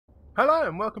Hello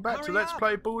and welcome back to Let's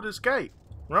Play Baldur's Gate.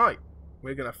 Right,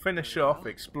 we're going to finish off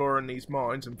exploring these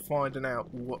mines and finding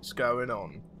out what's going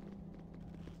on.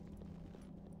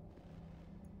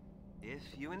 If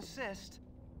you insist.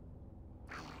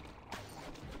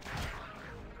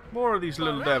 More of these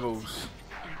little devils.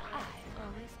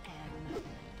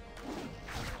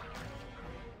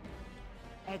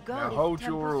 Now hold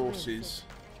your horses,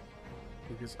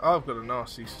 because I've got a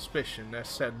nasty suspicion they're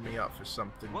setting me up for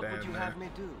something What down would you there. have me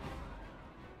do?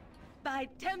 By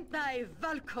thy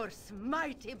Valkor's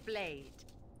mighty blade.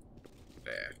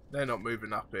 There, they're not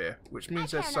moving up here, which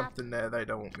means there's something there they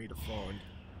don't want me to find.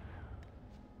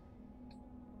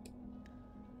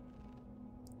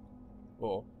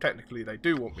 Or, technically they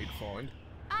do want me to find.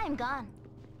 I'm gone.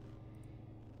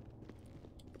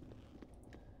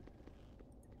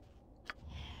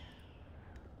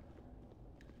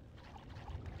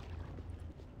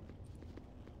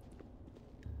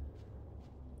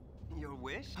 Your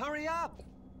wish? Hurry up!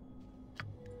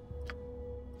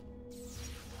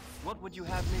 What would you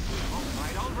have me do? All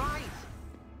right, all right!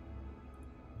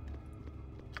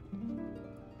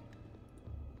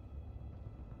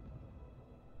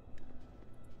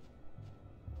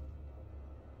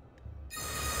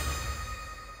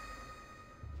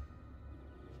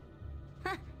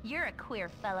 You're a queer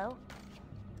fellow.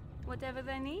 Whatever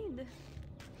they need.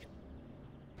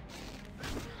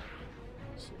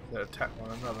 They attack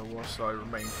one another whilst I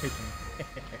remain hidden.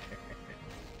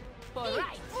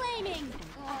 Right. Flaming!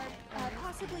 Or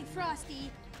possibly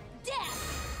frosty.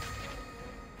 Death!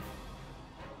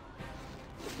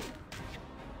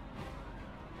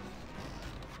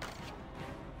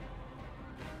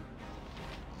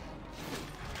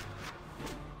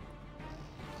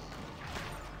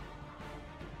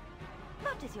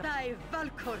 What is your thy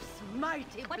Valkor's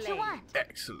mighty What blade? you want?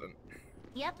 Excellent.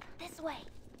 Yep, this way.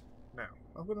 Now,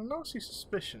 I've got a nasty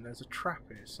suspicion there's a trap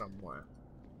here somewhere.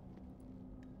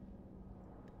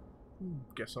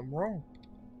 Guess I'm wrong.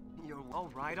 You're all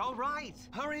right, all right!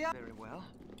 Hurry up! Very well.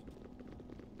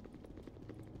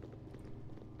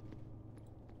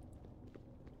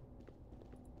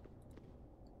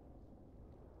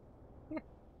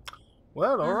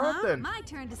 Well, alright then. My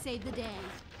turn to save the day.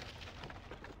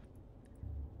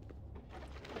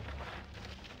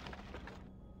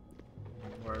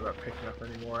 Don't worry about picking up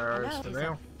any more arrows for It is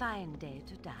now. a fine day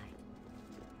to die.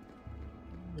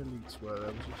 The elites were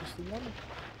there. Was it just the one?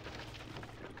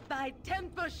 By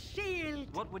Tempest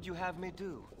shield! What would you have me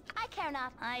do? I care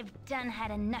not. I've done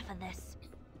had enough of this.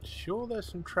 Sure there's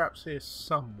some traps here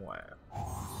somewhere.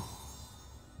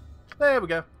 There we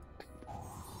go.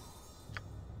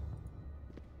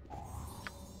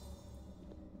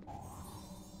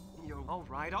 You're all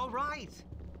right, all right!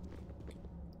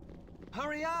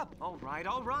 Hurry up! All right,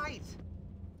 all right!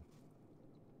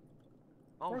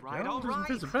 All What the right, hell all does right!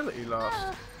 invisibility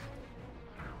last?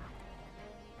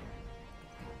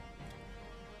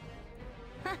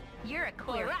 You're a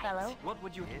queer fellow. What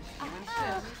would you if you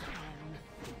insist?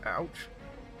 Ouch.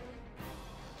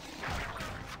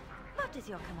 What is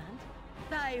your command?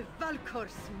 Thy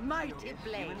Valkor's mighty If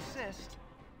you blade. insist.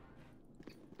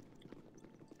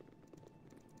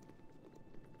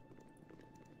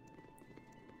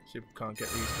 See if we can't get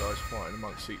these guys fighting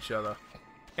amongst each other.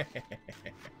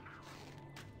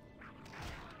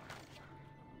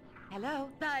 Hello?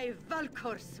 Thy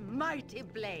Valkor's mighty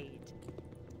blade.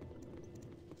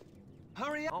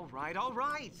 Hurry up! All right, all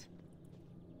right!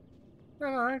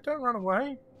 No, don't run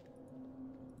away.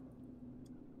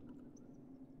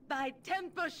 By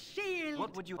Tempest shield!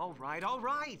 What would you? All right, all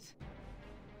right!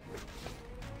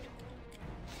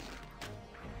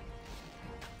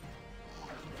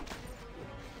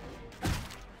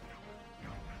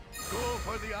 Go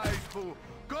for the eyes, fool!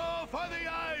 Go for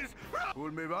the eyes!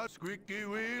 Pull me back, squeaky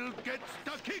wheel gets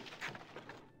the kick!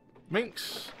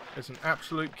 Minx is an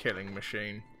absolute killing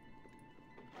machine.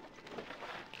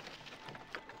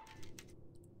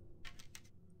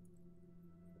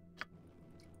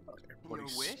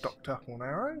 Everybody's wish? stocked up on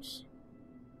arrows.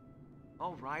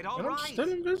 All right, all And I'm right! still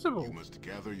invisible. You must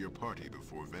gather your party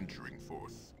before venturing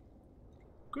forth.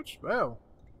 Good spell.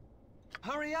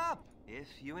 Hurry up! If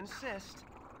you insist.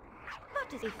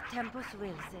 What is if Tempest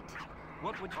wills it?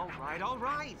 What would? All right, all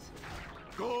right!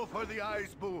 Go for the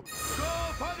eyes, boo!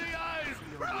 Go for the eyes!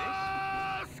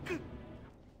 Ask!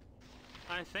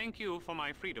 I thank you for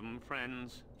my freedom,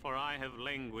 friends, for I have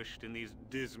languished in these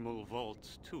dismal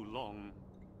vaults too long.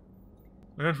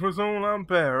 It was all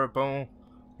unbearable,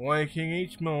 waking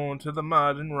each morn to the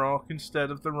mud and rock instead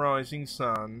of the rising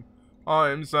sun. I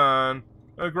am Zan,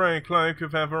 a grey cloak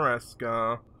of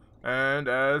Everescar, and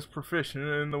as proficient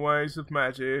in the ways of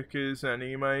magic as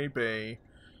any may be.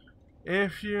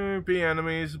 If you be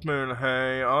enemies of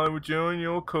Mulhay, I would join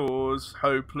your cause,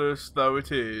 hopeless though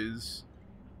it is.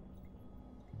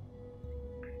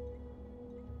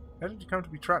 How did you come to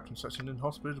be trapped in such an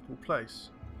inhospitable place?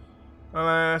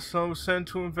 Alas, I was sent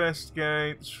to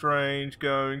investigate the strange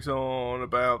goings-on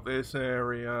about this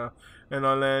area, and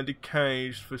I landed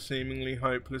caged for seemingly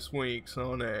hopeless weeks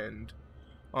on end.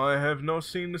 I have not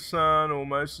seen the sun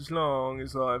almost as long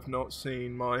as I have not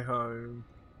seen my home.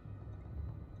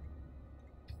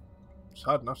 It's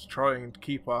hard enough to try and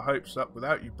keep our hopes up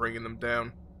without you bringing them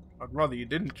down. I'd rather you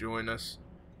didn't join us.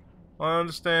 I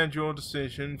understand your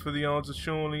decision, for the odds are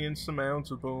surely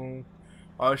insurmountable.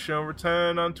 I shall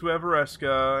return unto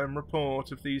Everesca and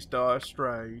report of these dire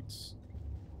straits.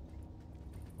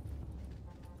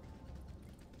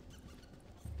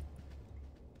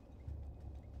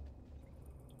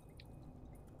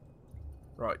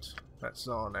 Right, that's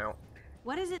Zar now.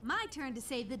 What is it? My turn to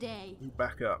save the day. You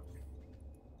back up.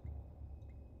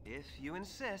 If you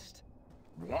insist.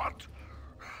 What?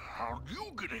 How'd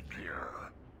you get in here?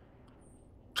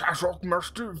 Tazok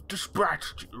must have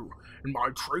dispatched you, and my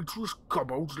traitorous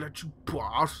kobolds let you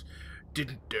pass,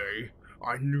 didn't they?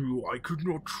 I knew I could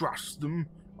not trust them.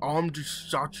 Armed as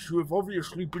such, you have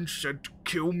obviously been sent to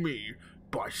kill me.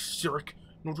 By Sirik,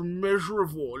 not a measure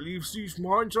of war leaves these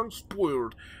mines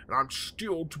unspoiled, and I'm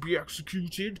still to be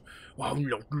executed. I'll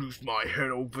not lose my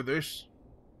head over this.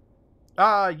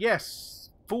 Yes.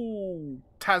 Fool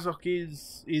Tazok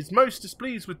is most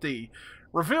displeased with thee.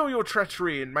 Reveal your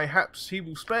treachery, and mayhaps he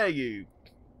will spare you.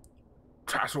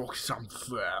 Tazok is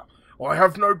unfair. I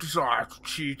have no desire to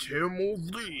cheat him or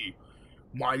thee.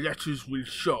 My letters will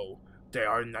show. They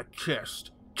are in that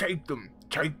chest. Take them,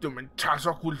 and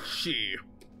Tazok will see.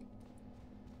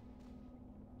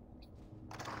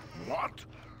 What?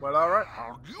 Well, alright.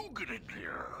 How'd you get in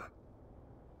here?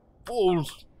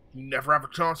 Fools! You never have a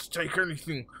chance to take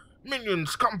anything.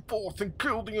 Minions, come forth and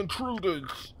kill the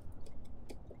intruders!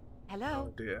 Hello?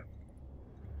 Oh dear.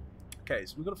 Okay,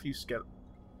 so we've got a few skeletons.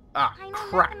 I know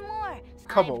Crap. nothing more.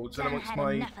 Kobolds I've and done amongst had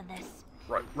my... enough of this.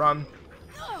 Right, run.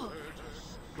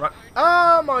 Right.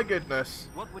 Oh my goodness.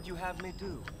 What would you have me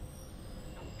do?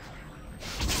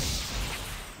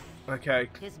 Okay,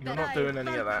 His you're not doing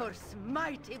any of that. Valkur's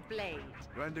mighty blade.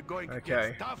 When the going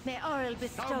Okay. gets tough, May Oil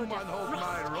bestow Someone the hold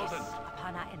my frost rodent.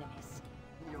 upon our enemies.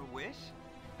 Your wish?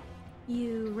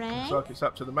 You rang? Looks like it's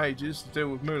up to the mages to deal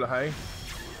with Mulhay.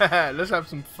 Haha, let's have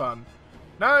some fun.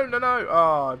 No.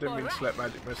 Oh, I didn't mean to select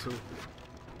Magic Missile.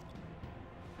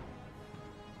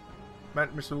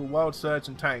 Magic Missile, Wild Surge,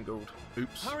 and Tangled.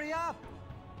 Oops. Hurry up!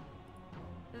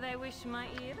 They wish my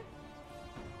ear?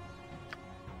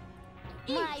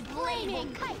 My blade will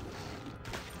cut.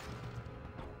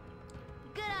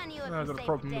 Good on you if I've you got a saved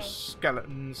problem the with day.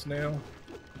 skeletons now.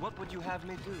 What would you have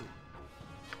me do?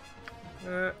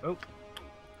 Oh.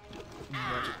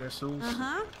 Magic Missiles.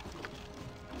 Uh-huh.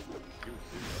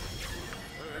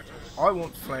 I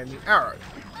want Flaming Arrow.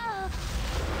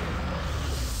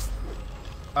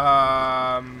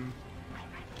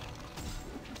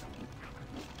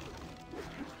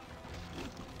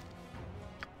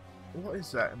 What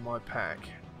is that in my pack?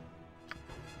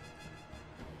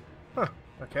 Huh,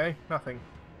 okay, nothing.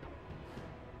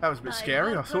 That was a bit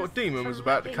scary. I thought a demon was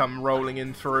about to come rolling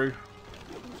in through.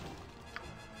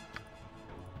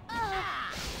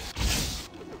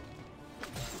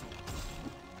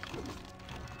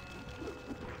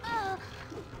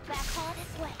 Back hall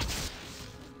this way.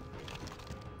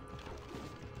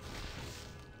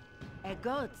 A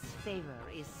god's favor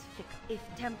is fickle. If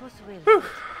Tempus will.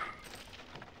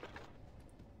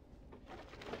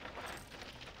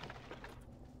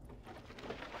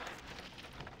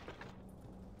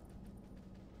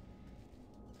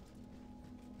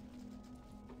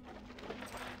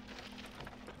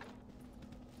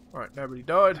 Right, nobody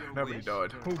died. Your Nobody wish?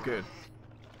 died. All good.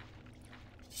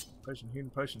 Potion, healing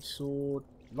potion, sword.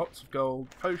 Lots of gold.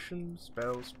 Potion,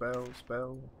 spell.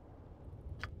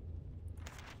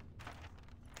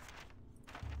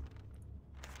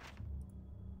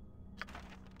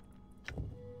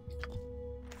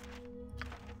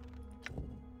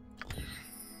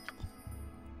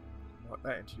 Write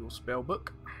that into your spell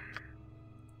book.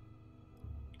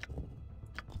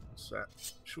 What's that?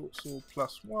 Short sword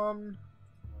 +1.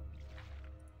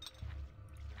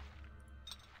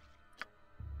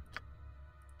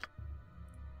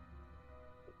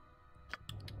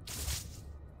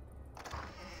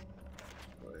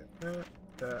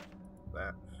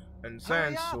 That. And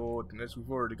Sand Sword, and as we've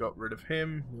already got rid of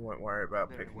him, we won't worry about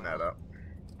Very picking well. that up.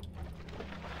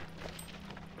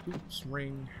 Oops,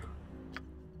 ring.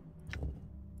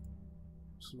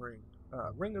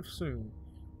 Ring of Soon.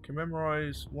 Can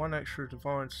memorize one extra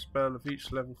divine spell of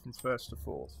each level from 1st to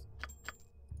 4th.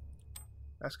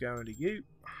 That's going to you.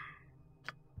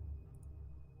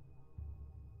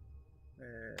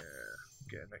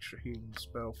 Get an extra healing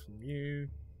spell from you.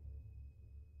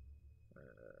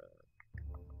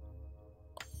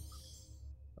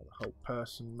 Another whole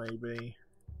person, maybe.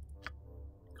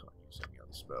 Can't use any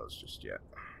other spells just yet.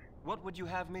 What would you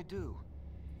have me do?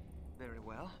 Very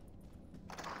well.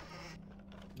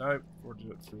 Nope, already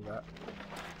looked through that.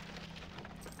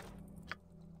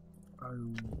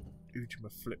 Oh, Ujima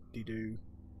flip-de-doo.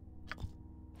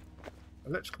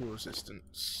 Electrical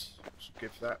resistance. Should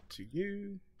give that to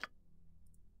you.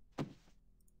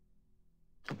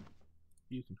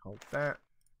 You can hold that.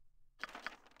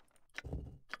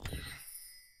 You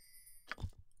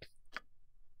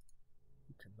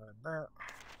can learn that.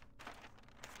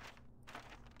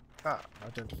 Ah,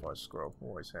 identify scroll,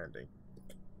 always handy.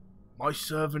 My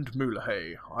servant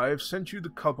Mulahay, I have sent you the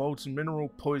kobolds and mineral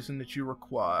poison that you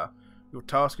require. Your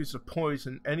task is to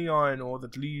poison any iron ore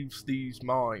that leaves these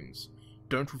mines.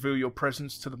 Don't reveal your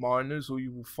presence to the miners or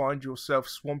you will find yourself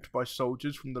swamped by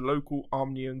soldiers from the local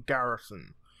Omnian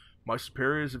garrison. My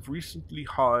superiors have recently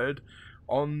hired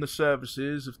on the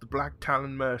services of the Black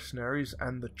Talon mercenaries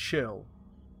and the Chill.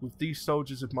 With these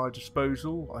soldiers at my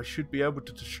disposal, I should be able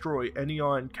to destroy any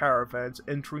iron caravans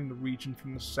entering the region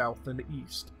from the south and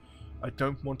east. I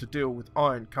don't want to deal with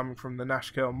iron coming from the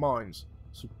Nashkel mines,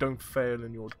 so don't fail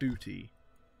in your duty.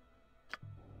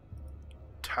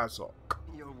 Tazok.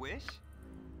 Your wish?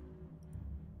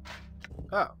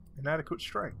 Ah, inadequate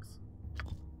strength.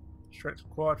 Strength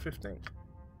required 15.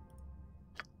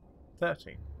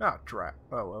 13. Ah, drat.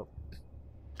 Oh well.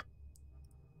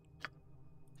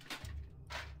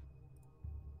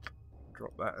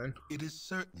 Drop that then. It is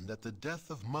certain that the death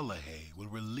of Mulahay will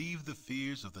relieve the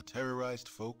fears of the terrorized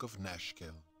folk of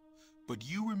Nashkel. But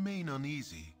you remain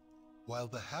uneasy. While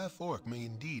the half-orc may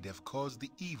indeed have caused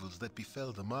the evils that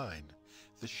befell the mine,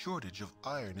 the shortage of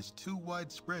iron is too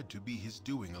widespread to be his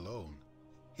doing alone.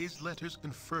 His letters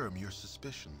confirm your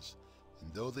suspicions,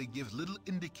 and though they give little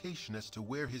indication as to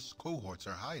where his cohorts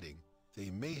are hiding, they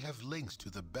may have links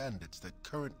to the bandits that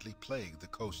currently plague the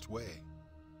Coastway.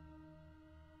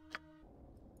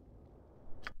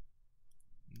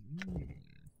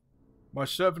 My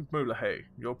servant Mulahay,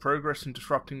 your progress in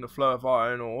disrupting the flow of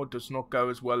iron ore does not go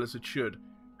as well as it should.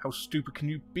 How stupid can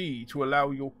you be to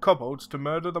allow your kobolds to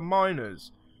murder the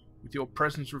miners? With your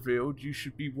presence revealed, you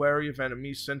should be wary of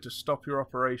enemies sent to stop your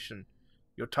operation.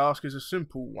 Your task is a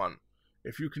simple one.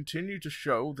 If you continue to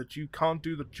show that you can't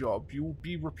do the job, you will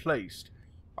be replaced.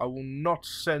 I will not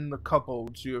send the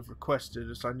kobolds you have requested,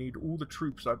 as I need all the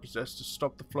troops I possess to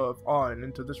stop the flow of iron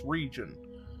into this region.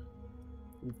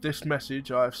 With this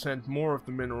message, I have sent more of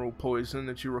the mineral poison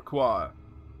that you require.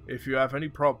 If you have any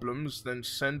problems, then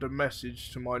send a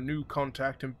message to my new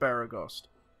contact in Baragost.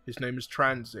 His name is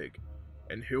Tranzig,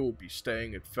 and he'll be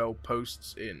staying at Fell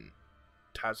Posts Inn,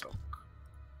 Tazok.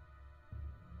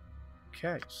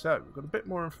 Okay, so we've got a bit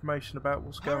more information about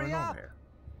what's going on here.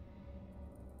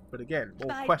 But again, more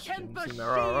By questions than there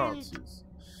are Shield. answers.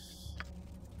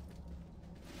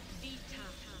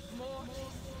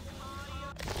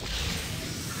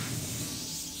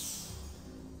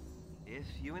 If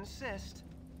you insist.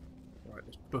 Right,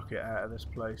 let's book it out of this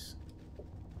place.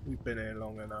 We've been here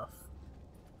long enough.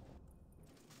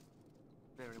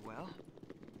 Very well.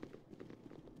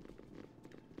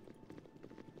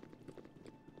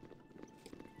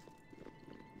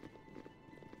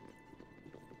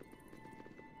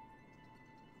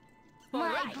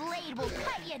 My blade will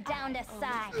cut you down to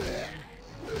size.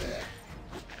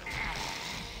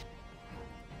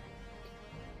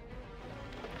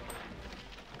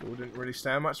 Girl didn't really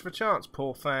stand much of a chance,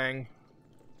 poor thing.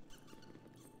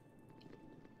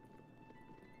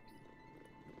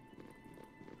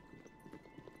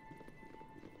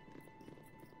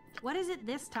 What is it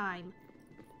this time?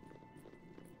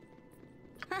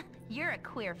 You're a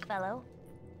queer fellow.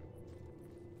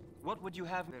 What would you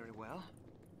have? Very well.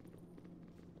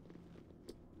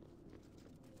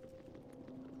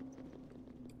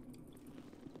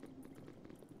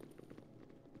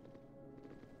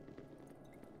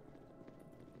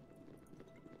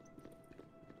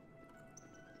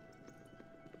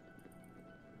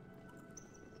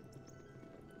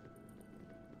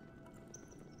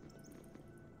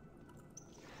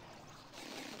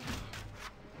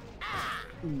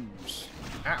 Ooze.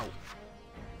 Ow.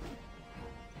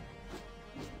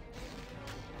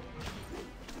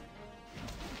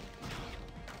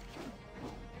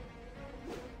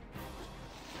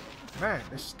 Man,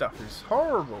 this stuff is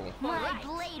horrible. My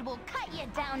blade will cut you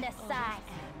down to size.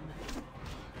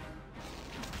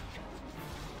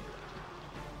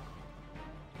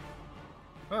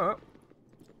 Oh,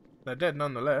 they're dead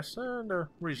nonetheless, and a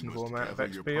reasonable amount of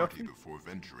XP off them. Before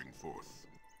venturing forth.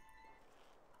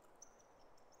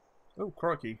 Oh,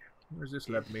 crikey. Where's this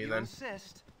led me then?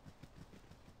 Insist.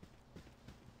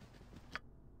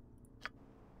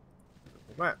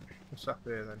 Right, what's up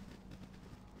here then?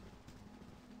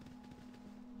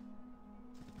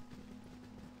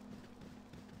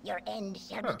 Your end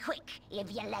shall be quick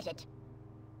if you let it.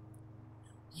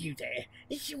 You there?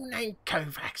 Is your name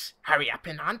Kovacs? Hurry up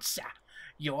and answer.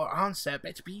 Your answer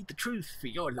better be the truth, for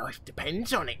your life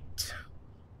depends on it.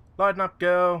 Lighten up,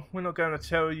 girl. We're not going to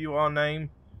tell you our name.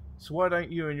 So why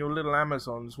don't you and your little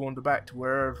Amazons wander back to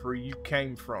wherever you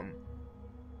came from?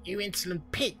 You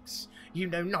insolent pigs! You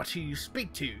know not who you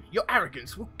speak to. Your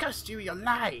arrogance will cost you your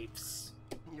lives.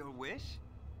 Your wish?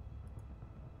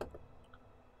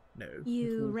 No.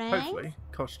 You it will rang? hopefully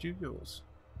cost you yours.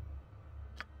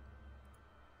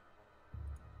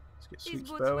 Let's get These Sweet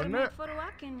boots Spell were in made there. for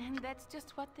walking, and that's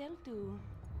just what they'll do.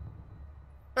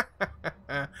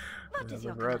 I've is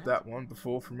your never heard command? that one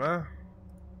before from her.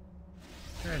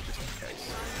 And just in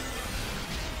case.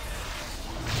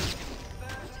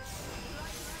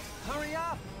 Hurry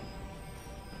up!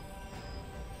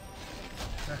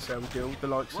 That's how we deal with the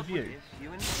likes What of would you. if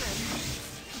you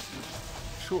insist?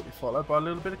 Shortly followed by a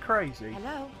little bit of crazy.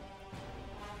 Hello?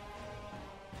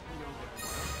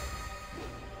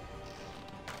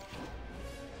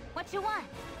 What you want?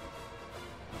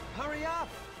 Hurry up!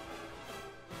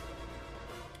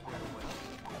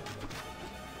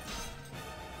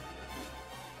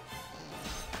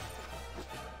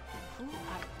 Who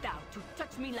art thou to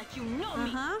touch me like you know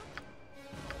me? Uh-huh.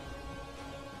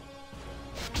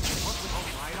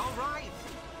 All right.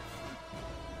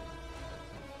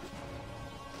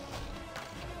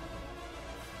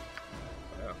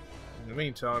 Well, in the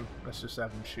meantime, let's just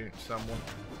have him shoot someone.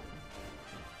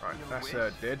 Right, Your that's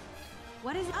wish? dead.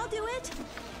 What is... I'll do it!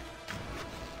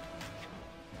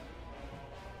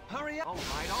 Hurry up! All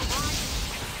right.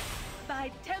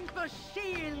 By temper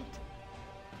shield!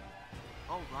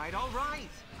 All right.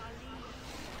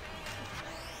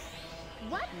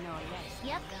 What? No less.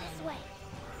 Yep, this way.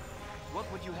 What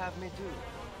would you have me do?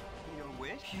 Your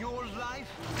wish? Your life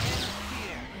ends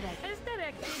here. That is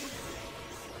directed.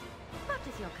 What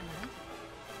is your command?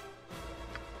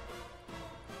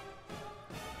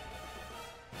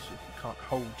 So we can't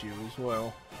hold you as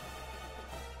well.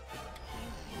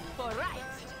 For right!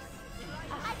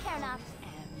 I care not.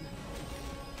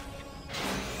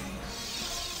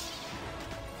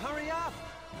 Hurry up!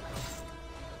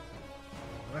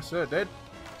 That's her dead.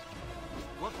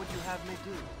 What would you have me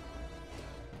do?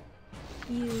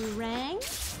 You rang?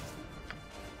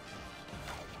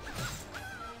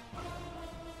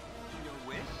 Your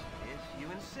wish, if you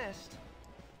insist.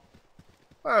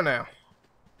 Well now.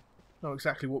 Not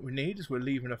exactly what we need as we're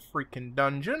leaving a freaking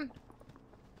dungeon.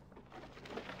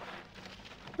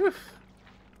 Oof.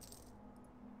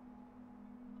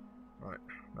 Right.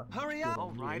 nothing's Hurry good up!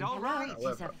 on you. All right. It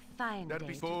is a fine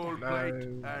day. Full No, plate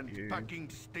and you. packing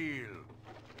steel.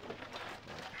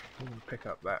 I'm gonna pick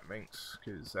up that minx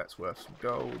because that's worth some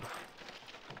gold.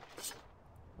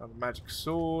 Another magic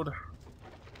sword.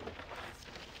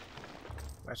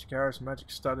 Magic arrows,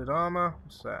 magic studded armor.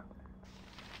 What's that?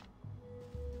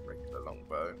 Regular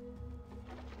longbow.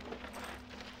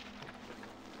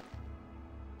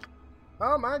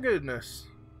 Oh my goodness!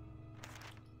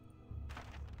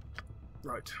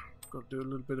 Right, got to do a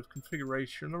little bit of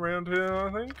configuration around here,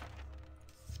 I think.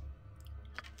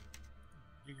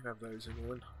 You can have those in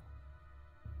one.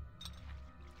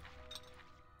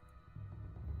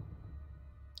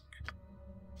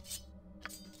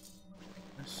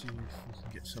 Let's see if we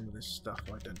can get some of this stuff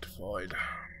identified.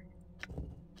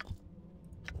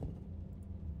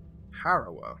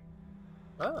 Harrower.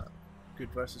 Ah, good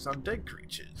versus undead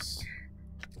creatures.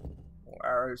 More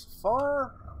arrows of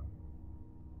fire.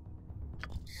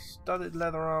 Studded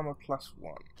leather armor +1.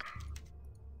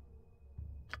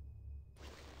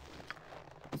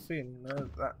 I'm feeling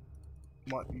that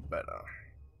might be better.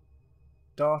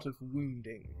 Dart of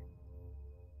wounding.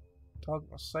 Target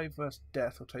must save versus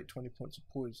death or take 20 points of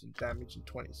poison damage in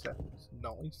 20 seconds.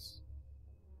 Nice.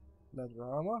 Leather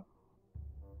armor.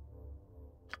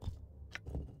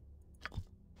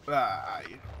 Ah,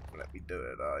 you don't let me do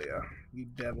it, are you? You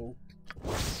devil.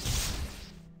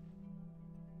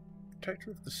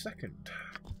 Protector of the Second.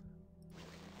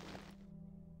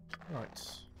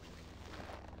 Right.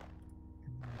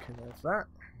 We can have that.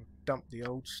 Dump the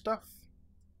old stuff.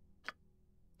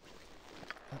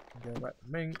 That can go back to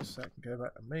Minx, that can go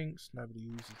back to Minx. Nobody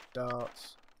uses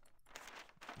darts.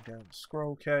 Go in the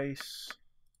scroll case.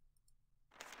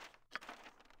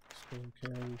 Scroll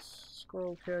case.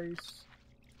 Scroll case.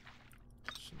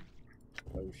 Some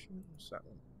potion. What's that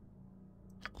one?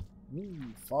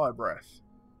 Ooh, fire breath.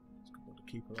 It's good one to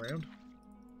keep around.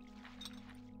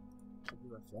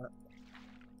 We'll have that.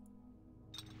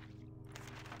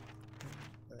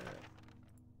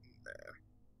 There.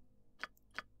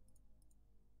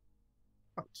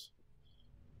 Right.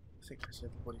 I think that's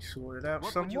everybody sorted out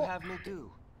What somewhat. would you have me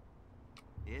do?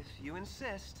 If you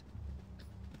insist.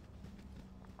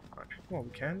 Right. Well, we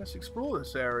can. Let's explore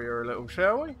this area a little,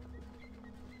 shall we?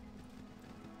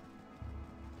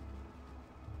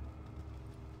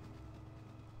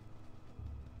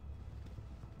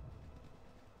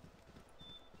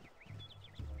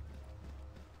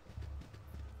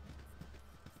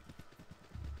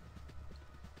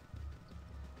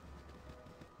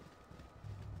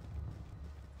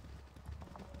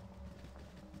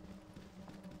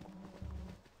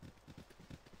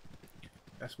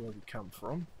 That's where we come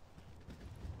from.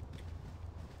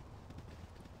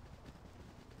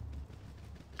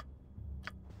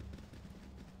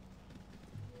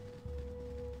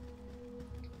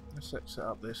 Let's set it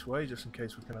up this way, just in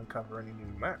case we can uncover any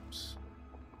new maps.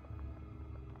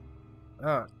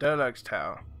 Ah, Durlag's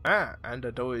Tower. Ah, and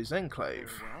Adoy's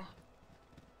Enclave. Very well.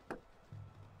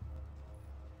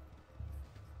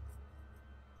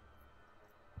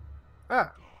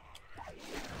 Ah!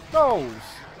 Goals!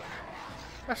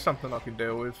 That's something I can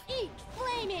deal with. Eat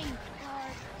flaming!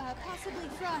 Or, possibly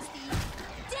frosty.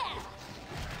 Death!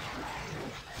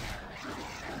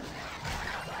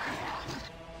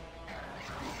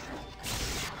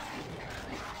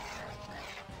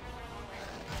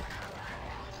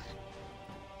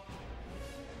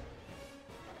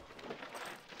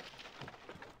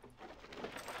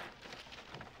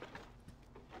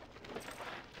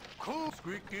 Cool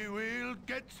squeaky wheel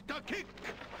gets the kick.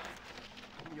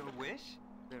 Your wish?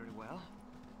 Very well.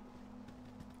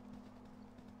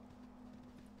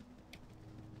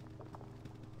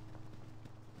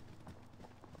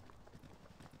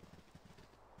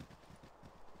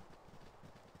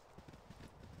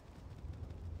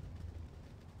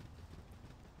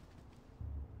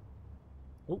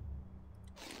 Oh.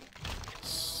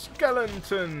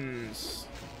 Skeletons!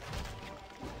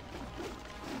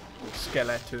 Or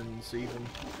skeletons, even.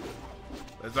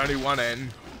 There's only one N.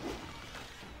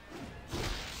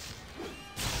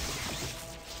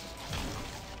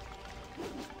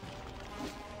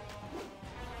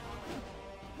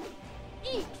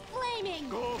 Eat flaming!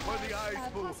 Go for the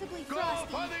eyes, boo. Possibly Go frosty.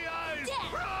 for the eyes.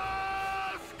 Death!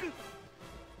 Frosk!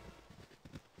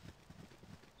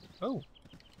 Oh.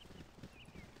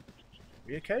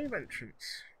 Be a cave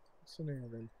entrance. What's in here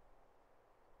then?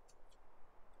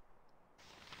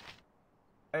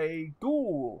 A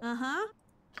ghoul. Uh-huh.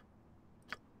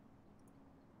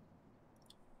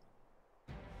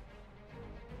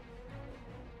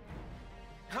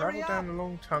 Travel Hurry down up. a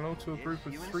long tunnel to a If group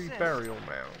of you 3 insist. burial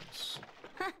mounds.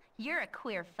 You're a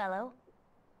queer fellow.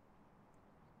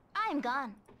 I'm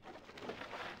gone.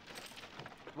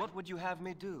 What would you have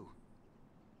me do?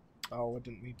 Oh, I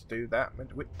didn't need to do that. I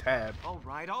meant to hit tab. All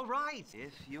right, all right.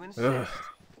 If you insist. Ugh.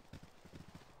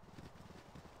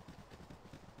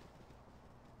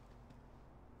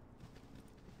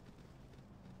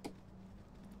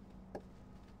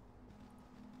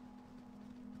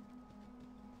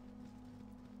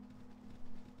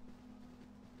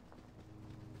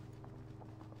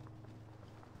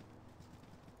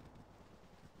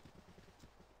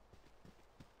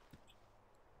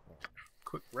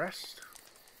 Quick rest.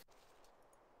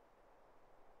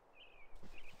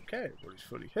 Okay, everybody's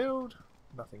fully healed.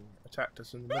 Nothing attacked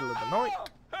us in the middle of the night.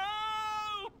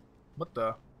 Help! What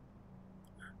the?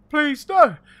 Please,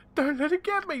 no! Don't let it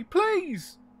get me,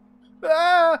 please!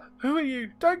 Ah! Who are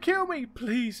you? Don't kill me,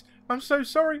 please! I'm so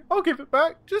sorry. I'll give it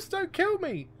back. Just don't kill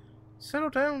me. Settle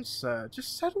down, sir.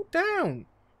 Just settle down.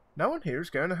 No one here is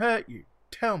going to hurt you.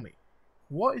 Tell me,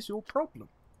 what is your problem?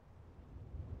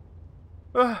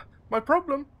 My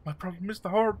problem is the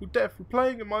horrible death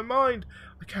replaying in my mind.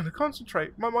 I cannot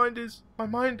concentrate. My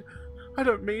mind, I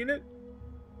don't mean it.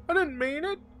 I didn't mean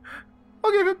it.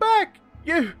 I'll give it back.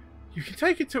 You can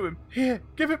take it to him. Here,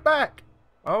 give it back.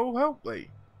 Oh, help thee.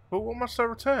 But what must I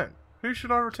return? Who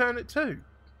should I return it to?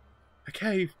 A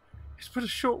cave. It's but a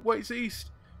short ways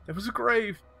east. There was a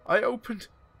grave. I opened.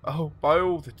 Oh, by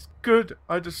all that's good,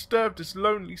 I disturbed this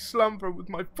lonely slumber with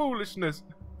my foolishness.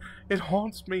 It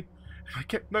haunts me. I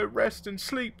get no rest and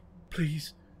sleep.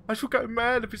 Please, I shall go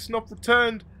mad if it's not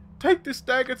returned. Take this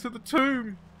dagger to the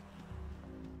tomb.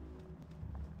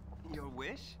 Your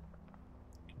wish?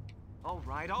 All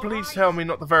right, all right. Please tell me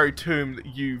not the very tomb that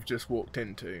you've just walked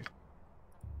into.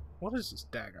 What is this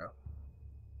dagger?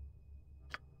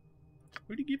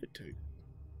 Who'd he give it to?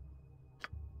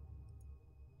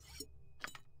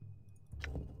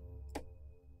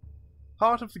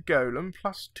 Heart of the Golem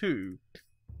 +2.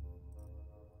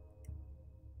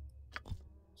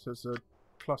 So it's a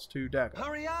 +2 dagger.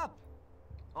 Hurry up!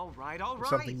 All right, all right.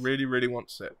 Something really, really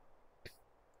wants it.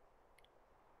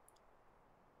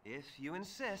 If you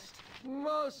insist.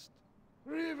 Must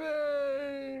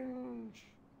revenge.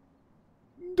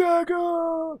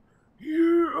 Dagger!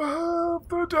 You have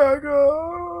the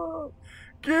dagger!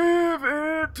 Give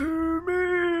it to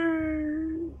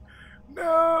me!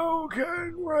 Now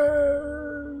can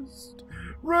rest!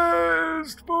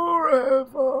 Rest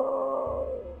forever!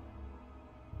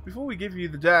 Before we give you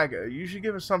the dagger, you should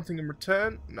give us something in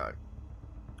return? No.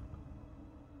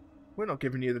 We're not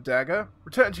giving you the dagger.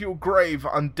 Return to your grave,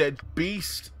 undead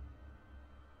beast!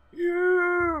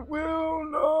 You will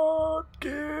not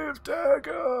give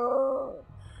dagger!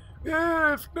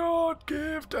 If not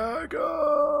give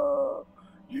dagger,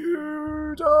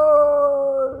 you die!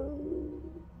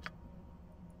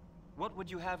 What would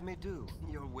you have me do?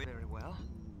 You're very well.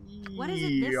 What is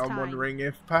it this I'm time? wondering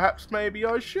if perhaps maybe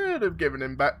I should have given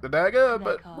him back the dagger,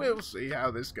 but D'accord. we'll see how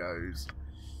this goes.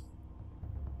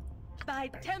 By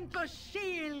Temple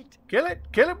Shield! Kill it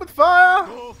with fire!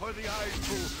 Go for the eyes,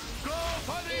 Boo! Go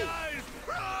for the eyes!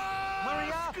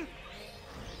 Hurry up!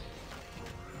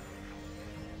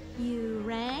 You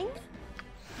rang?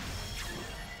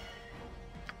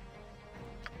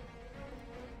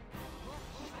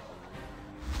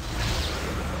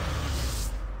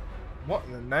 What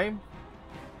in the name?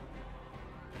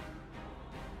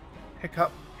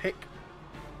 Hiccup, hick.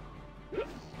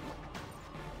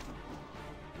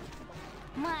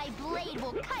 My blade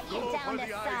will cut you Go down for to the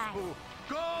eyes, size. Boo!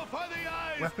 Go for the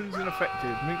eyes! Weapons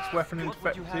ineffective. Monk's weapon What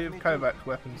would you have ineffective. me do? Kovacs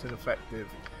weapons ineffective.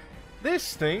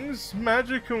 This thing's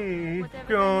magical. Whatever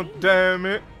God that means. damn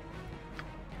it.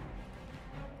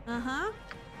 Uh-huh.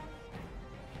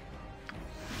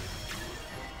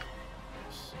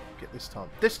 Get this time.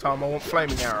 This time I want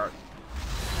flaming arrow.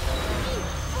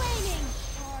 Flaming!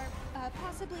 Or,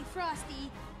 possibly frosty.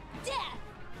 Death!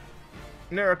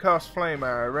 Neurocast flame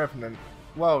arrow. Revenant.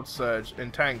 Wild surge.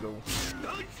 Entangle.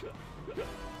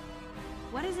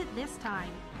 What is it this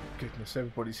time? Goodness,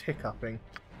 everybody's hiccuping.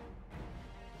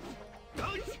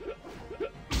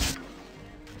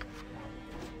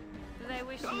 They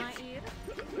wish my ear.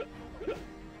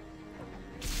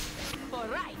 For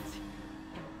right.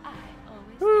 And I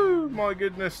always. Woo, my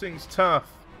goodness, thing's tough.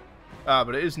 Ah,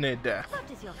 but it is near death. What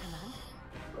is your command?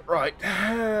 Right,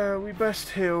 we best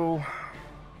heal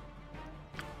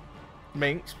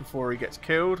Minx before he gets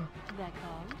killed. They're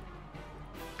called.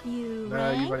 You No,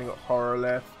 rang? you've only got horror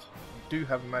left. You do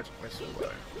have a magic missile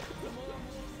though.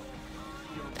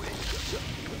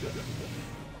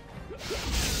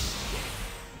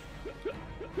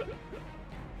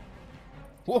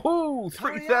 Woohoo!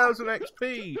 3,000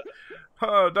 XP!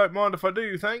 Don't mind if I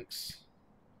do, thanks.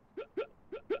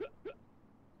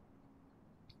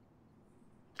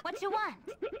 What you want?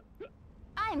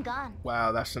 I'm gone.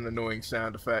 Wow, that's an annoying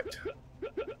sound effect.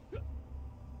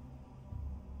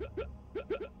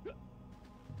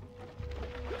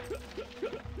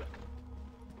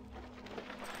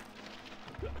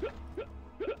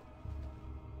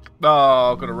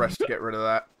 Oh, I've got to rest to get rid of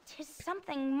that. There's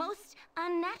something most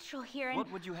unnatural here, and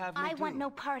What would you have me I do? want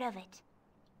no part of it.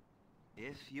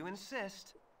 If you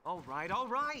insist. All right, all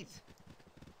right.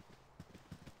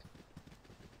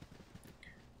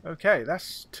 Okay,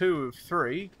 that's 2 of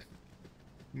 3.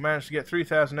 Managed to get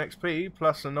 3,000 XP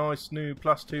plus a nice new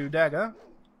 +2 dagger.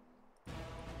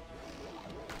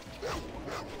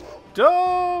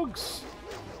 Dogs!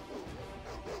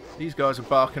 These guys are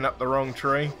barking up the wrong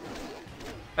tree.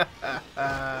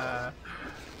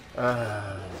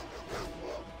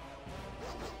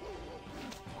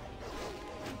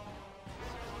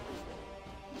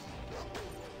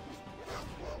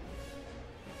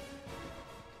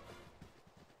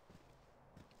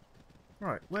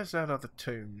 Right, where's that other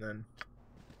tomb then?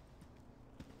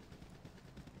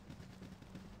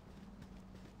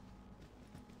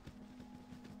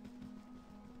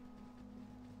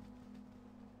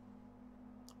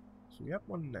 So we have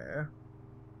one there.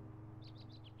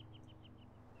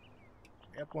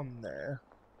 We have one there.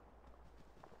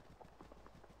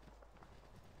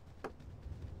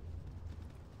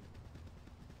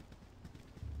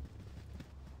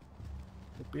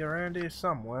 It'll be around here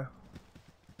somewhere.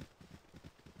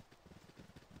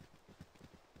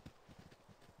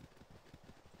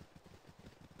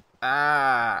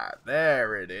 Ah,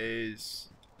 there it is.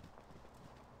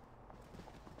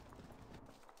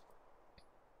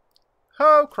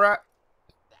 Oh crap.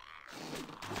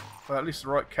 Well, at least the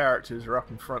right characters are up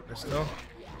in front this time.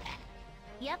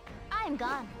 Yep, I'm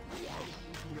gone.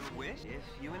 Your wish, if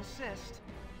you insist.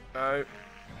 No.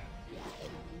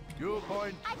 Your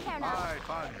point, I care not. my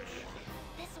punch.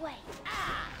 This way.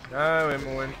 No,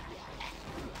 Imoen.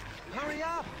 Hurry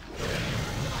up!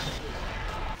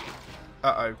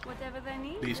 Uh-oh. Whatever they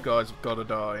need. These guys have got to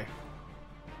die.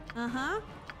 Uh-huh.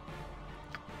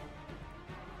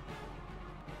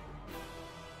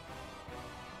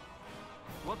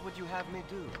 What would you have me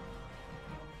do?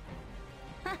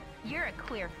 You're a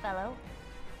queer fellow.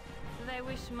 They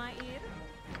wish my ear.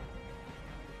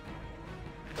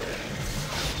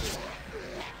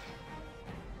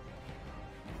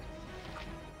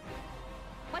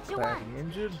 What you want? Badly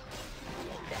injured.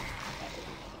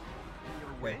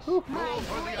 Your wish? My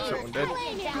Someone dead.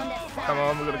 blade down the Come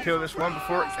on, we're gonna kill this one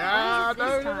before it. Ah, What is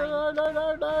no, this no, no,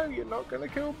 no, no, no! You're not gonna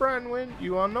kill Branwyn.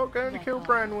 You are not going to kill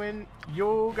Branwyn.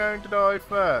 You're going to die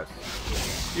first.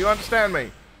 You understand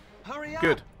me? Hurry up!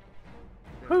 Good.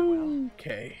 Very well.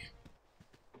 Okay.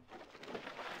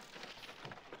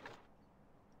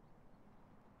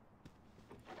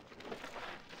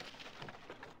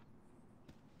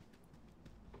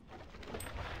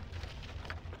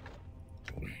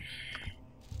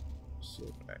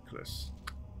 Sword necklace.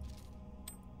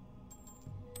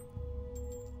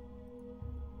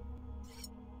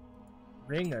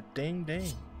 Ring a ding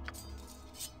ding.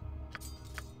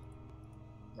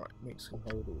 Right, Mix can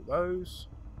hold all those.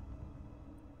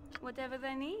 Whatever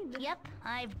they need. Yep,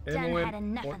 I've done had Imoen,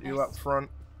 enough want of you this. up front.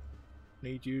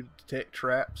 Need you to detect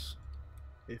traps,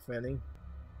 if any.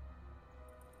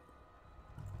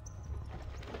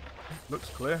 Looks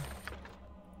clear.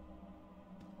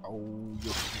 Oh,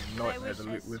 you're a I nightmare wish to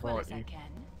loot as with, well aren't as I you? can.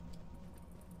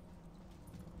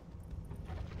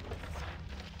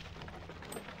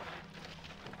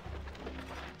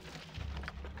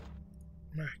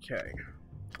 Okay.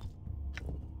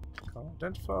 Can't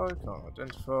identify, can't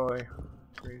identify.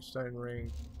 Greenstone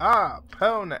ring. Ah!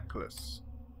 Pearl necklace!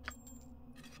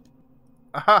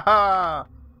 Ahaha!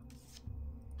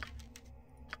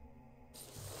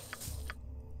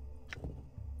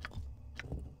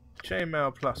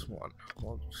 Chainmail +1.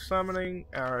 Well, summoning,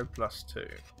 arrow +2.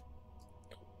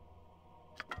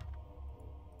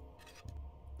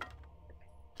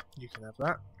 You can have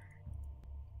that.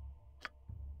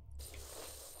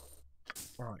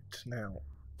 Right, now.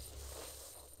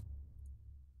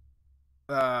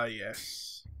 Ah,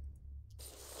 yes.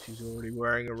 She's already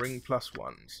wearing a ring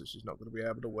 +1, so she's not going to be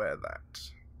able to wear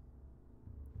that.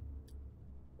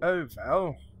 Oh,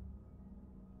 Val.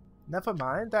 Never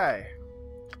mind, eh?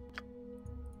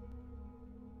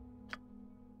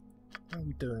 How are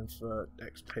we doing for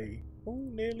XP? Oh,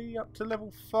 nearly up to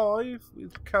level 5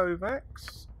 with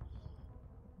Kovacs.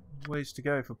 Ways to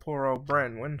go for poor old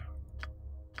Branwyn.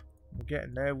 We're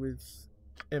getting there with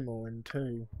Imoen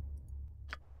too.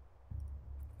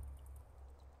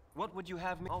 What would you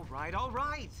have me? All right, all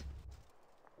right.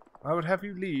 I would have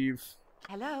you leave.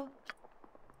 Hello?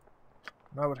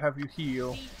 I would have you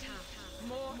heal.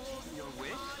 Your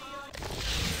wish?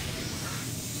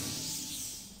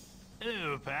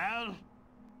 Hello, pal.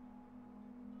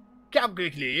 Come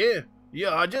quickly,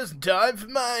 you're just in time for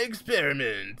my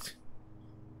experiment.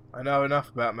 I know enough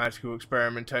about magical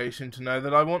experimentation to know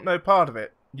that I want no part of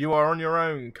it. You are on your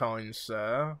own, kind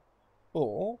sir.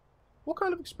 Or, what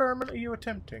kind of experiment are you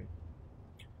attempting?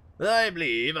 I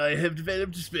believe I have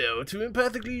developed a spell to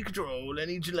imperfectly control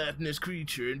any gelatinous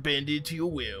creature and bend it to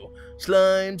your will.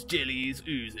 Slimes, jellies,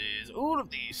 oozes, all of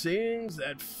these things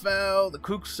that foul the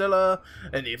cook's cellar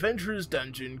and the adventurer's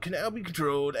dungeon can now be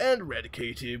controlled and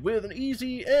eradicated with an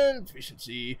easy and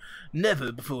efficiency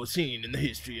never before seen in the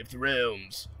history of the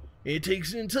realms. It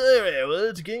takes an entire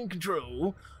hour to gain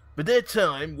control, but that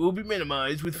time will be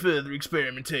minimized with further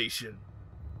experimentation.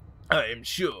 I am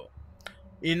sure.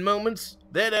 In moments,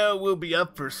 that hour will be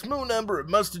up for a small number of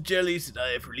mustard jellies that I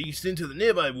have released into the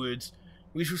nearby woods.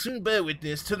 We shall soon bear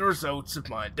witness to the results of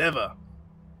my endeavor.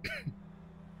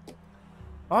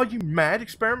 Are you mad,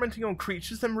 experimenting on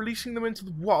creatures then releasing them into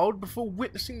the wild before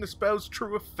witnessing the spell's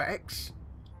true effects?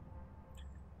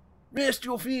 Rest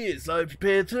your fears, I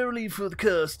prepared thoroughly for the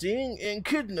casting, and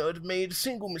could not have made a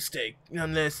single mistake,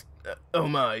 unless... oh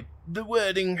my, the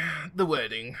wording.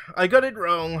 I got it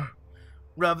wrong.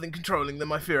 Rather than controlling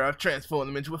them, I fear I've transformed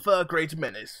them into a far greater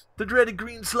menace. The dreaded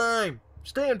green slime.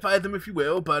 Stay and fight them if you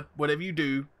will, but whatever you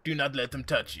do, do not let them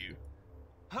touch you.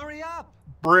 Hurry up!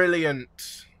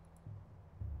 Brilliant.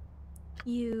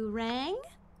 You rang?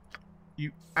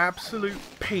 You absolute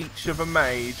peach of a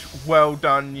mage. Well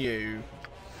done, you.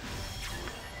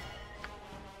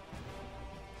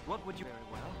 What would you... Very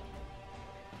well.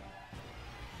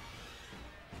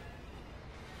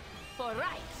 For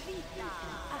right.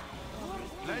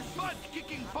 Less butt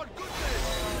kicking for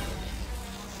goodness!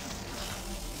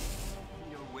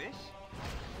 Your wish?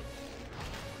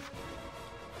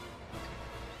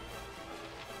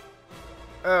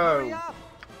 Hurry Oh, up!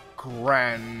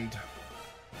 grand.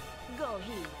 Go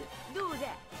ahead. Do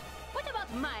that. What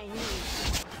about my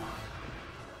needs?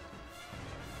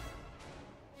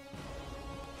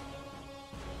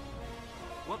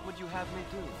 What would you have me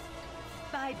do?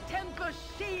 By Temple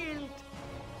Shield.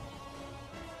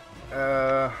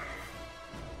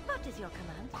 What is your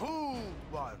command? Cool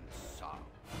one, sir.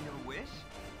 Your wish?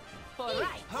 For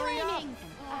right. Hurry up! Flaming!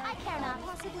 I care not.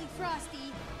 Possibly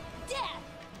frosty. Death!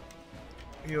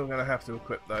 You're going to have to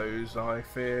equip those, I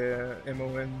fear,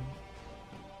 Imoen.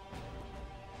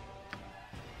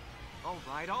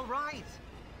 Alright, alright!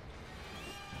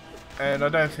 And I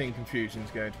don't think Confusion's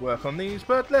going to work on these,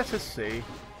 but let us see.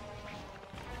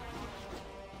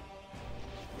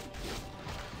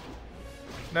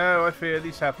 No, I fear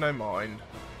these have no mind.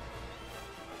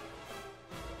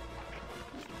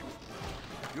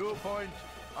 Viewpoint,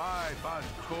 I ban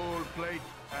coal plate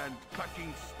and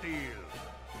cutting steel.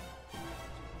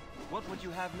 What would you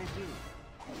have me do?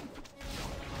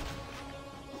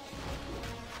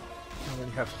 And then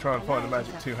you have to try and find a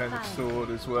magic two-handed sword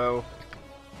as well.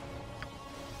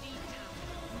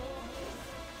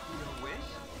 Your wish?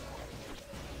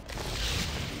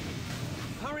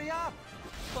 Hurry up!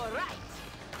 For right.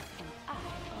 And I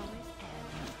always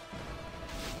am.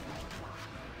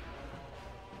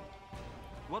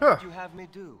 What Huh. would you have me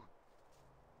do?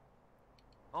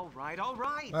 Alright,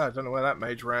 alright! I don't know where that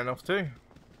mage ran off to.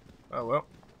 Oh well.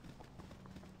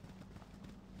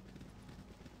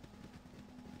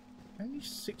 Only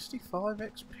 65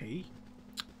 XP?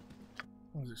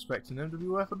 I was expecting them to be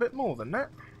worth a bit more than that.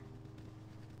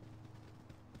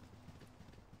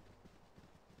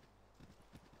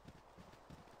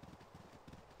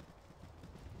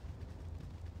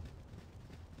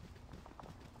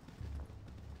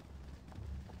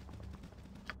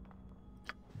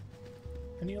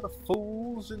 Any other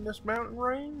fools in this mountain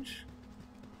range?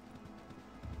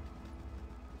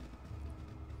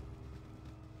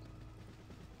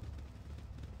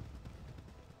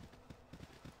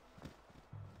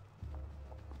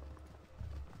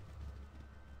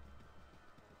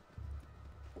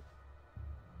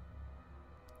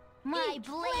 My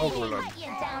blade will cut you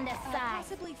down to size.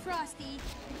 Possibly frosty.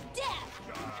 Death!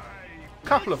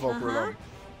 Couple of Ogrelon.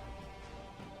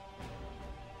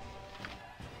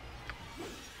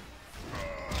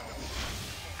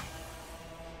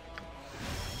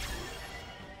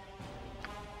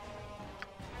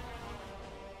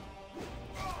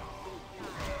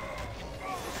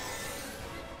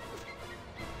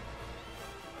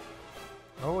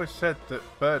 I always said that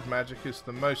bird magic is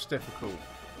the most difficult.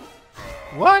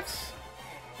 What?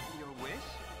 Your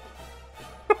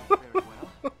wish? Very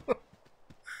well.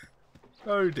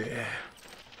 Oh dear.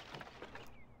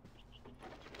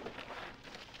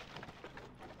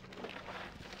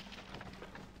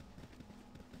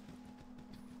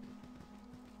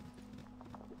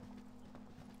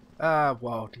 Ah,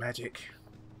 wild magic.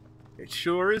 It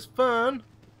sure is fun.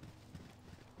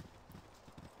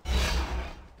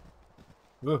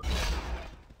 Ugh.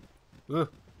 Ugh.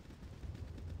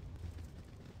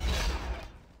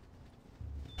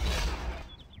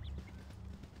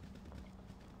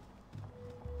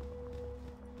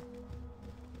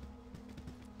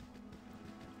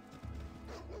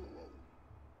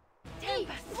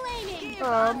 Flaming!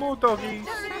 Ah, more doggies.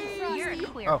 You're a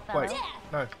queer Oh, fellow. wait.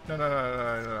 No, no, no, no,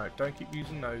 no, no, no. Don't keep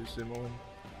using those, Zimmerman.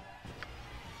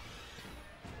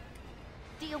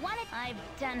 Do you want it? I've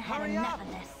done had Hurry enough up.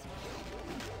 of this.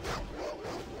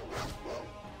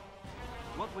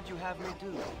 What would you have me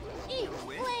do? Eat Your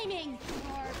wish? flaming!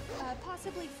 Or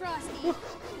possibly frosty.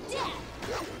 Death!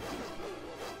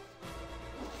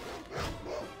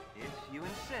 If you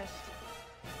insist.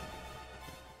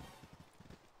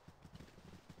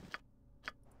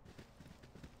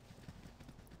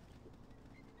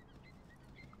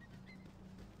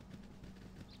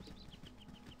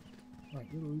 Right,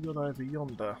 what have we got over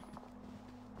yonder?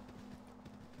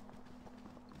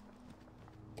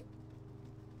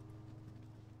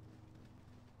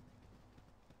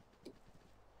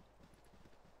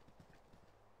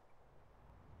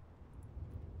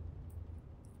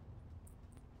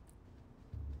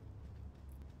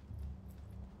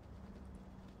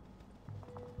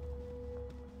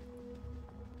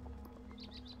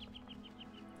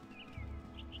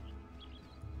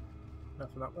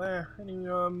 Nothing up there. Any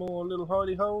more little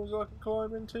hidey holes I can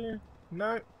climb into?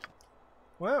 No.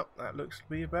 Well, that looks to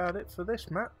be about it for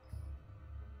this map.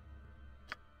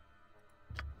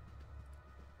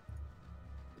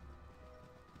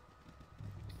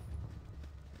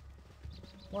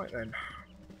 Right then,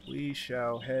 we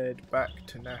shall head back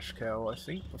to Nashkel, I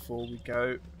think, before we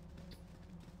go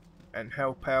and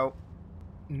help out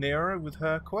Nero with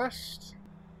her quest.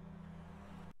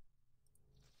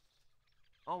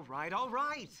 All right, all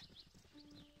right.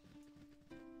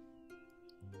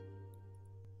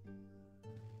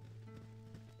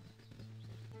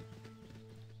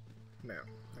 Now,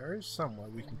 there is somewhere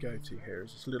we can go to here.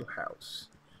 It's this little house,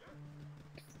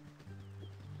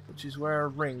 which is where a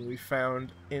ring we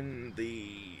found in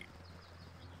the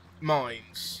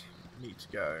mines need to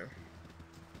go.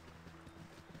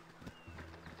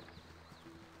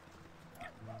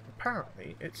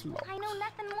 Apparently, it's locked. I know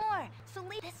nothing more, so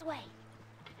lead this way.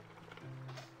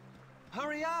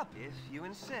 Hurry up, if you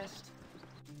insist.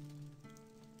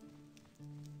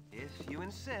 If you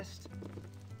insist.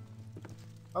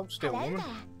 Oh, still, Hello woman.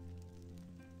 there.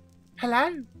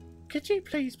 Hello? Could you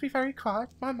please be very quiet?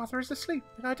 My mother is asleep,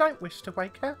 and I don't wish to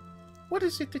wake her. What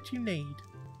is it that you need?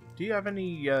 Do you have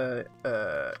any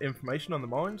information on the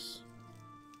mines?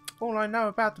 All I know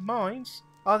about the mines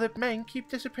are that men keep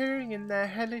disappearing in their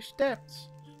hellish depths.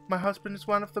 My husband is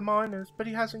one of the miners, but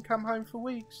he hasn't come home for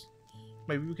weeks.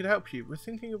 Maybe we could help you. We're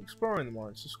thinking of exploring the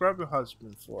mines. Describe your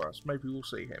husband for us. Maybe we'll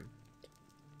see him.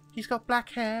 He's got black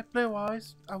hair, blue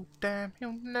eyes. Oh damn,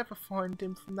 he'll never find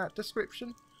him from that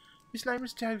description. His name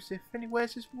is Joseph, and he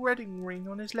wears his wedding ring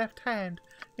on his left hand.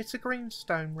 It's a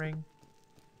greenstone ring.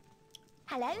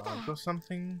 Hello there. I've got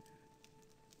something.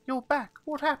 You're back.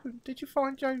 What happened? Did you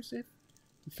find Joseph?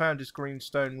 We found his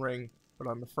greenstone ring, but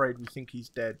I'm afraid we think he's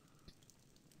dead.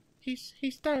 He's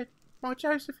dead. My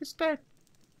Joseph is dead.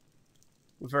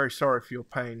 We're very sorry for your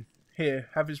pain. Here,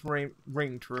 have his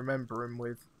ring to remember him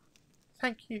with.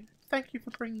 Thank you. Thank you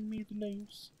for bringing me the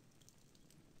news.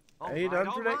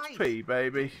 800 XP,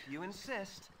 baby. If you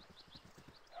insist.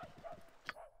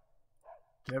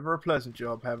 Never a pleasant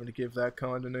job having to give that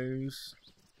kind of news.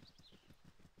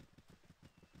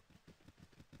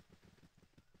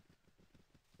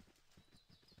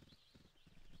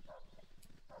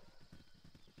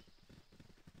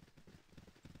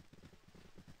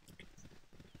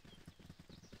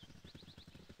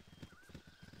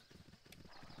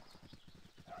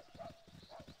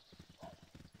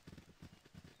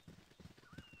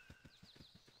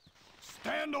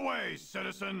 Stand away,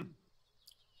 citizen!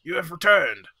 You have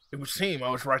returned. It would seem I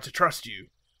was right to trust you.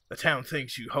 The town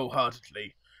thanks you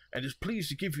wholeheartedly, and is pleased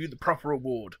to give you the proper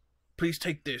reward. Please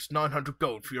take this 900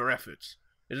 gold for your efforts.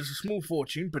 It is a small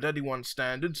fortune, but anyone's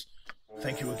standards.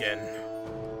 Thank you again.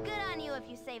 Good on you if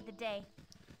you saved the day.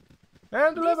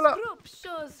 And a level up. This group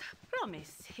shows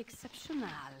promise exceptional.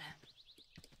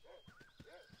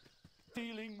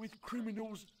 Dealing with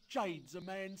criminals jades a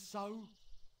man so.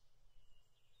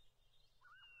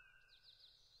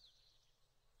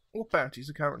 All bounties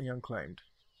are currently unclaimed.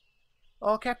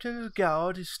 Our captain of the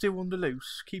guard is still on the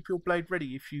loose. Keep your blade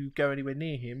ready if you go anywhere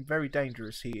near him. Very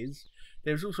dangerous he is.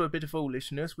 There is also a bit of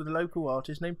foolishness with a local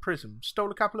artist named Prism.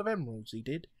 Stole a couple of emeralds, he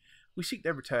did. We seek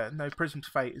their return, though Prism's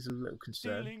fate is a little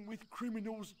concern. Dealing with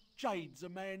criminals jades a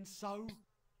man so.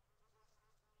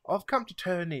 I've come to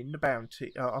turn in the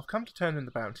bounty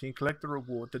and collect the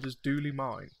reward that is duly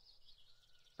mine.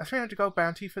 A 300 gold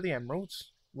bounty for the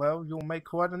emeralds. Well, you'll make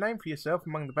quite a name for yourself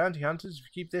among the bounty hunters if you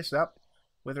keep this up.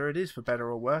 Whether it is for better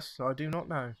or worse, I do not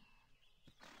know.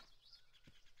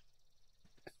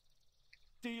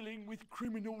 Dealing with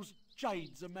criminals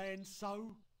jades a man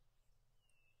so.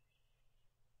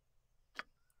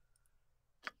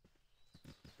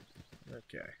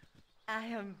 Okay. I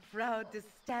am proud to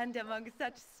stand among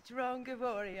such strong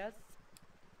warriors.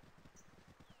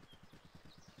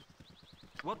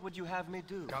 What would you have me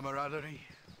do? Camaraderie,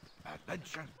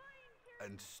 adventure,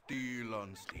 and steel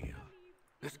on steel.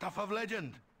 The stuff of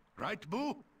legend, right,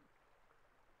 Boo?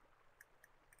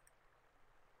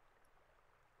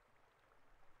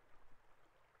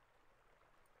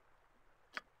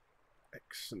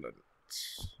 Excellent.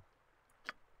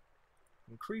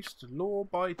 Increased law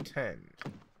by 10.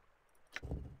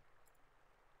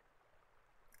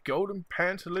 Golden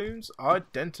pantaloons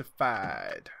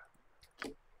identified.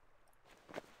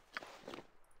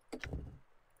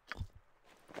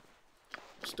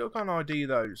 Still can't ID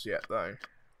those yet, though.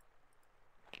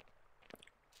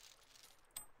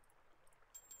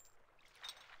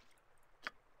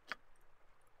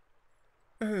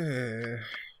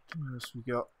 What else we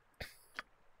got?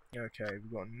 Okay,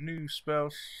 we've got a new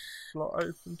spell slot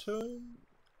open to him.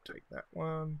 Take that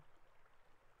one.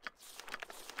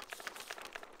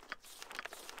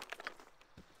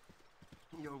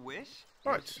 Your wish?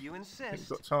 Right. If you I think insist. we've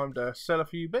got time to sell a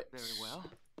few bits. Very well.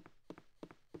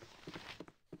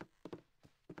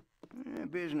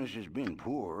 Business has been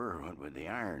poor, what with the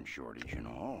iron shortage and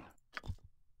all.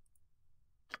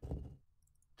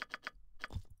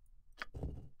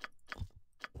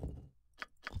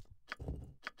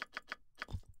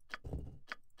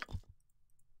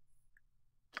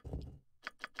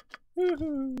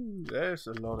 Woohoo! There's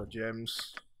a lot of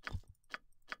gems.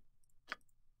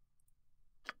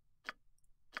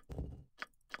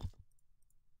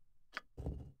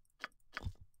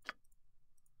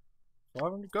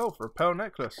 $500 for a pearl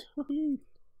necklace. Woohoo!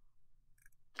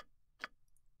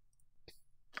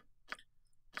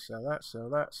 Sell that, sell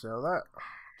that, sell that.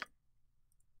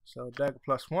 Sell dagger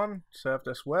 +1, served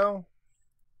us well.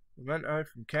 Memento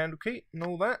from Candlekeep and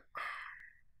all that.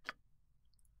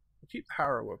 I'll keep the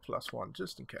Harrower +1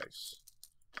 just in case.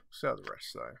 Sell the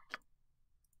rest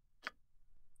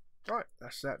though. Right,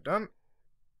 that's that done.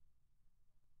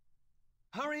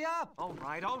 Hurry up! All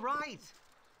right, all right.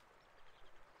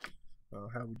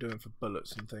 How are we doing for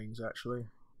bullets and things actually?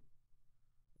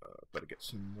 Better get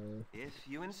some more. If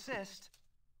you insist.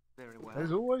 Very well.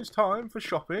 There's always time for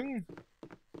shopping.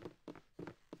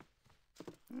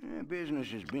 Business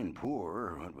has been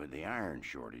poor, what with the iron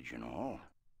shortage and all.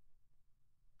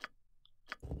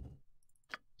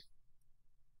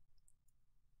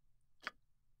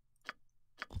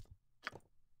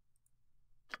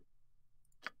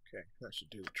 Okay, that should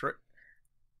do the trick.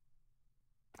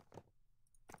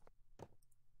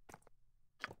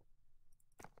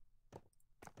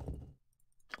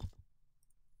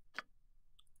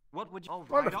 What would you... All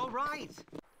right, all right.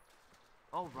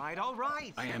 All right, all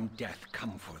right. I am death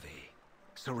come for thee.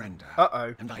 Surrender.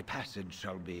 Uh-oh. And thy passage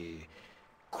shall be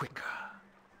quicker.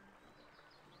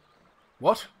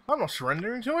 What? I'm not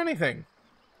surrendering to anything.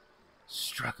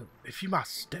 Struggle, if you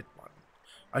must, dead one.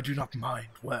 I do not mind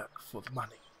work for the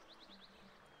money.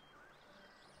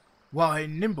 Why,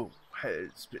 Nimble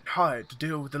has been hired to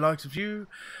deal with the likes of you.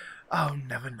 I'll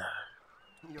never know.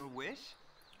 Your wish?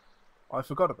 I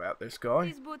forgot about this guy.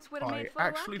 These boots were I made for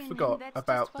actually walking, forgot and that's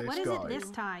about just this what guy. What is it this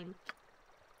time?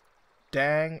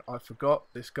 Dang, I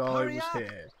forgot this guy Hurry was up.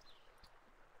 here.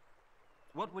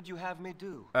 What would you have me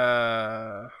do?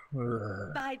 Thy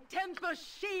temple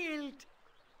shield!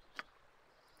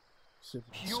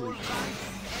 Your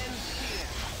life ends here.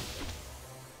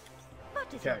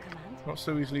 What is your Okay, command? not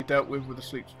so easily dealt with a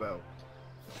sleep spell.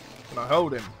 Can I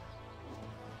hold him?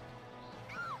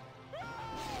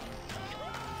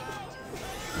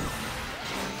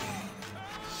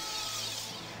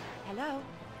 Hello?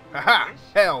 Aha!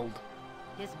 Held!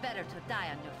 It's better to die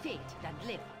on your feet than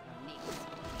live on your knees.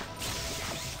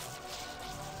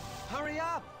 Hurry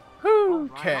up!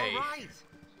 Okay. All right.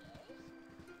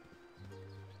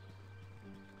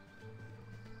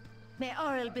 May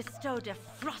Auril bestow the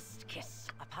frost kiss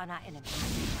upon our enemies.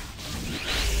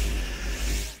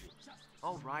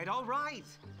 All right, all right.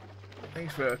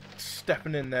 Thanks for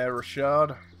stepping in there,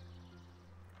 Rashad.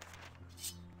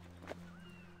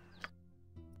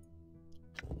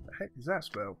 The heck is that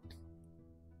spell?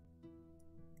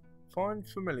 Find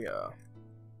familiar.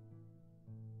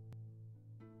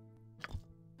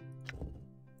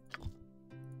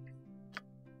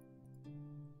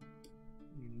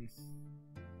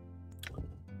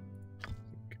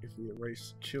 If we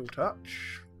erase chill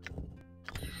touch.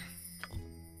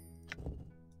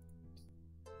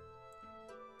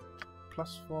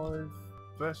 +5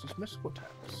 versus mystical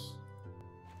attacks.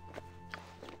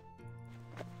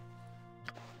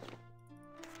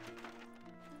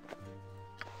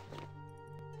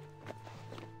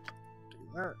 Do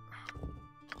that.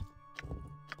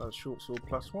 Short sword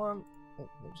 +1. Oh,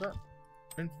 what was that?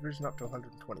 Infravision up to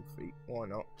 120 feet. Why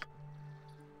not?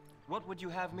 What would you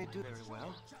have me do? Very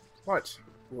well. Right,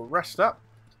 we'll rest up.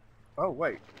 Oh,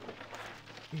 wait.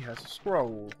 He has a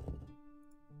scroll.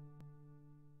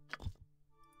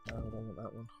 No, I don't want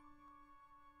that one.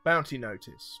 Bounty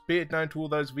notice. Be it known to all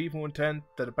those of evil intent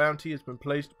that a bounty has been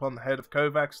placed upon the head of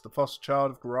Kovacs, the foster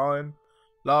child of Gorion.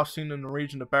 Last seen in the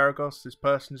region of Baragos, this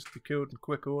person is to be killed in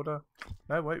quick order.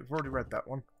 No, wait, we've already read that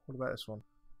one. What about this one?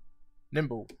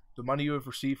 Nimble. The money you have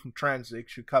received from Transit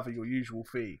should cover your usual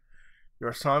fee. Your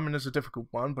assignment is a difficult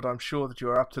one, but I'm sure that you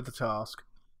are up to the task.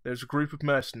 There's a group of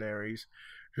mercenaries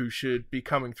who should be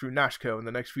coming through Nashkel in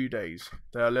the next few days.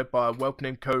 They are led by a whelp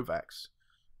named Kovacs.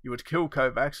 You are to kill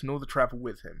Kovacs and all the travel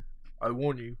with him. I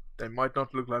warn you, they might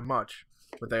not look like much,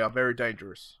 but they are very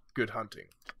dangerous. Good hunting.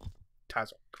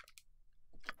 Tazok.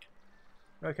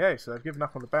 Okay, so they've given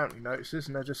up on the bounty notices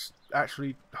and they're just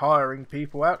actually hiring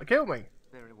people out to kill me.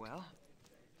 Very well.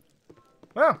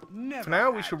 Well, for now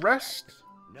we shall rest.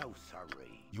 No,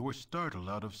 sorry. You were startled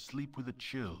out of sleep with a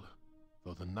chill,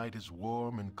 though the night is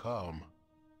warm and calm.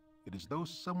 it is though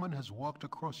someone has walked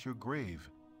across your grave,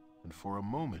 and for a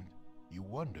moment you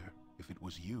wonder if it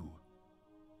was you.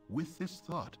 With this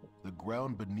thought, the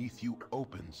ground beneath you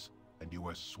opens, and you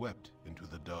are swept into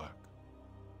the dark.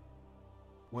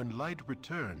 When light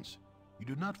returns, you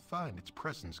do not find its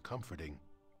presence comforting.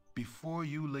 Before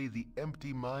you lay the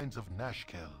empty mines of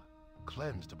Nashkel,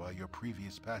 cleansed by your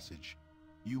previous passage.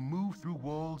 You move through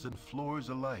walls and floors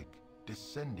alike,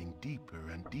 descending deeper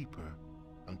and deeper,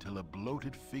 until a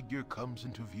bloated figure comes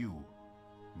into view.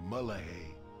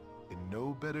 Mullahay, in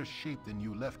no better shape than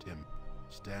you left him,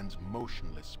 stands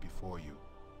motionless before you.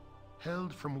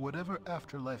 Held from whatever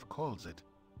afterlife calls it,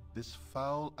 this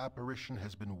foul apparition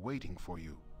has been waiting for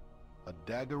you. A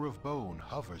dagger of bone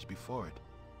hovers before it,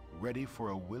 ready for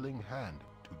a willing hand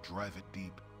to drive it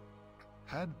deep.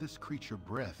 Had this creature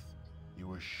breath, you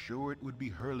were sure it would be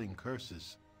hurling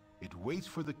curses. It waits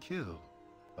for the kill,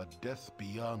 a death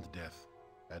beyond death,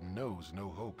 and knows no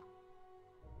hope.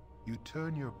 You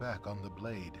turn your back on the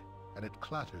blade, and it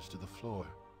clatters to the floor.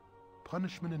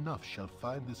 Punishment enough shall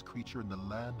find this creature in the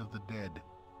land of the dead.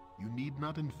 You need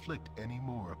not inflict any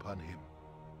more upon him.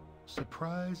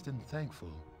 Surprised and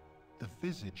thankful, the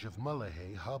visage of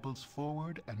Mullahay hobbles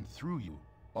forward and through you,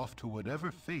 off to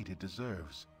whatever fate it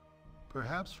deserves.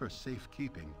 Perhaps for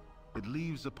safekeeping, it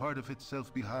leaves a part of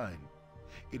itself behind.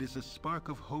 It is a spark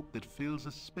of hope that fills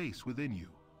a space within you,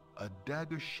 a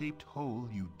dagger-shaped hole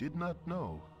you did not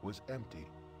know was empty.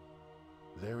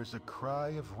 There is a cry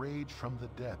of rage from the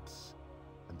depths,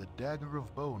 and the dagger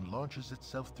of bone launches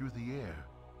itself through the air,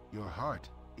 your heart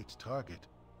its target.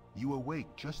 You awake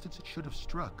just as it should have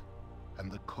struck,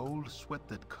 and the cold sweat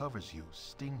that covers you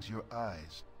stings your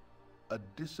eyes. A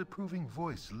disapproving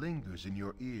voice lingers in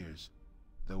your ears,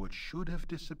 though it should have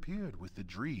disappeared with the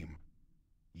dream.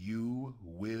 You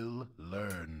will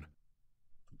learn.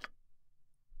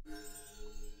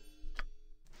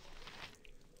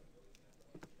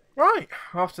 Right,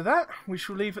 after that, we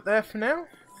shall leave it there for now.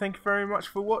 Thank you very much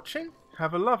for watching.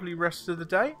 Have a lovely rest of the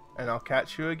day, and I'll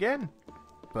catch you again.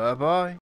 Bye bye.